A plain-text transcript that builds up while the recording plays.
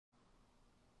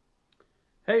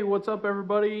Hey, what's up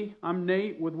everybody? I'm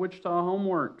Nate with Wichita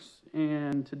Homeworks,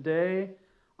 and today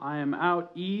I am out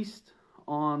east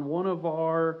on one of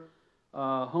our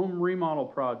home remodel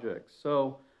projects.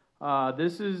 So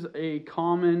this is a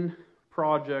common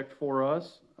project for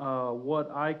us. What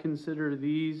I consider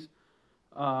these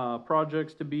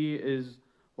projects to be is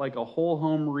like a whole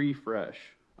home refresh.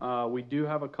 We do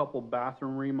have a couple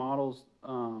bathroom remodels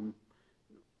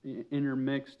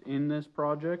intermixed in this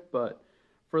project, but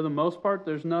for the most part,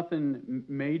 there's nothing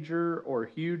major or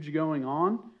huge going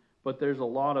on, but there's a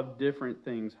lot of different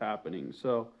things happening.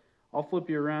 So I'll flip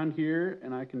you around here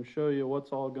and I can show you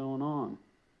what's all going on.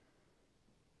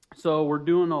 So we're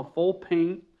doing a full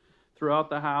paint throughout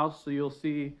the house. So you'll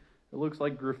see it looks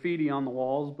like graffiti on the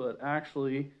walls, but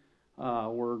actually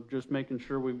we're just making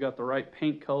sure we've got the right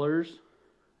paint colors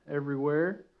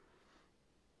everywhere.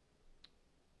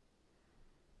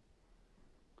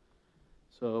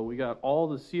 So we got all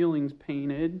the ceilings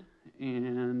painted,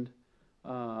 and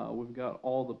we've got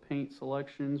all the paint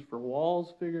selections for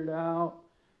walls figured out.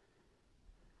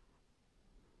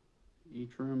 Each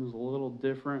room is a little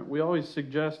different. We always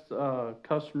suggest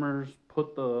customers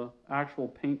put the actual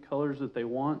paint colors that they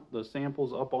want, the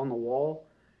samples, up on the wall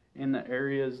in the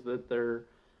areas that they're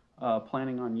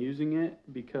planning on using it,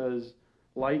 because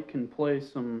light can play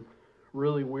some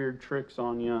really weird tricks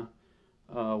on you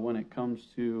when it comes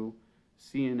to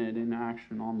seeing it in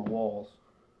action on the walls.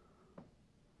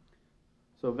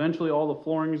 So eventually all the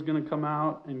flooring is going to come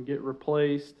out and get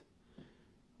replaced.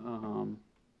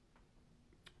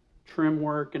 Trim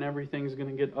work and everything is going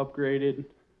to get upgraded.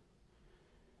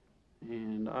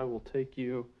 And I will take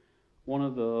you, one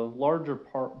of the larger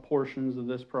portions of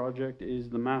this project is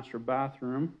the master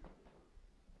bathroom.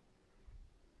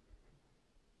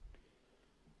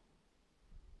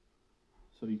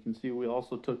 So you can see we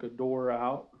also took a door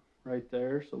out right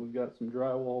there, so we've got some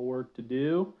drywall work to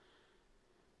do.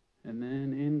 And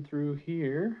then in through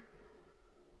here,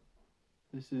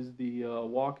 this is the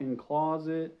walk-in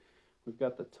closet. We've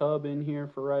got the tub in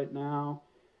here for right now.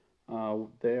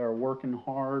 They are working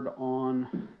hard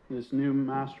on this new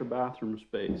master bathroom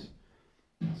space.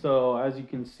 So as you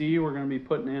can see, we're going to be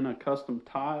putting in a custom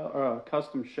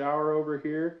shower over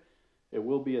here. It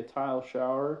will be a tile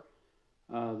shower.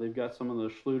 They've got some of the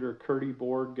Schluter Curdy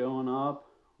board going up.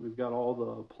 We've got all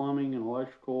the plumbing and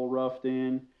electrical roughed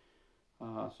in.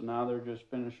 So now they're just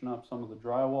finishing up some of the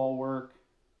drywall work.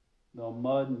 They'll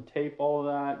mud and tape all of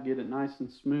that, get it nice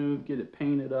and smooth, get it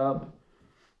painted up.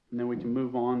 And then we can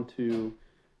move on to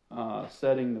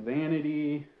setting the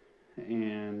vanity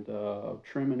and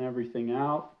trimming everything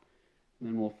out. And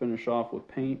then we'll finish off with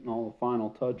paint and all the final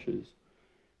touches.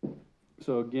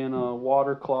 So again, a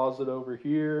water closet over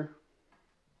here.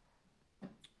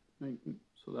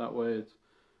 So that way it's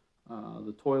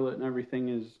the toilet and everything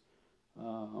is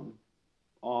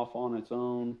off on its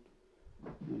own,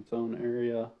 in its own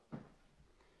area.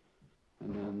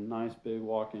 And then nice big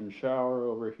walk-in shower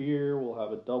over here. We'll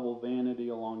have a double vanity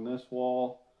along this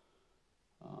wall.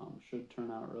 Should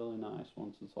turn out really nice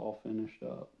once it's all finished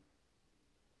up.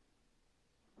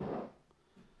 And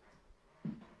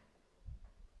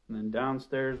then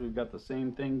downstairs we've got the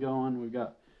same thing going. We've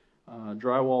got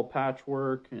drywall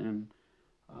patchwork and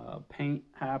paint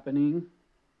happening.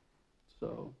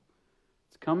 So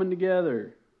it's coming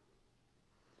together.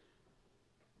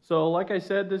 So like I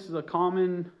said, this is a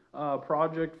common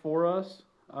project for us.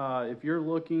 If you're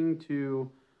looking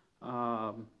to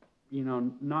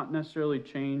not necessarily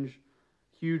change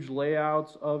huge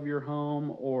layouts of your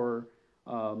home or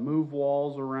move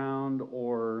walls around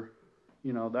or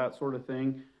that sort of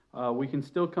thing, we can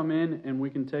still come in and we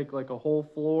can take like a whole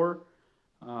floor,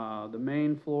 the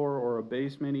main floor or a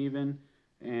basement even,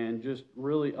 and just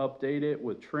really update it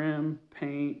with trim,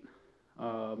 paint,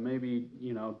 maybe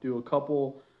do a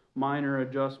couple minor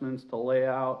adjustments to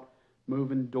layout,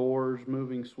 moving doors,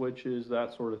 moving switches,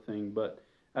 that sort of thing. But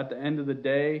at the end of the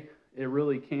day, it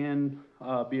really can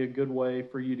be a good way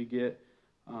for you to get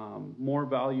more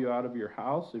value out of your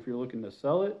house if you're looking to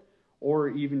sell it, or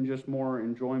even just more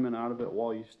enjoyment out of it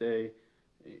while you stay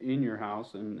in your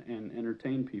house and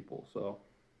entertain people. So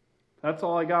that's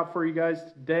all I got for you guys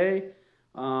today.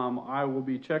 I will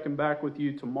be checking back with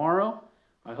you tomorrow.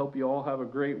 I hope you all have a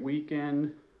great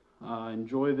weekend.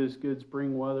 Enjoy this good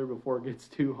spring weather before it gets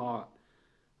too hot.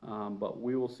 But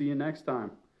we will see you next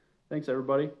time. Thanks,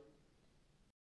 everybody.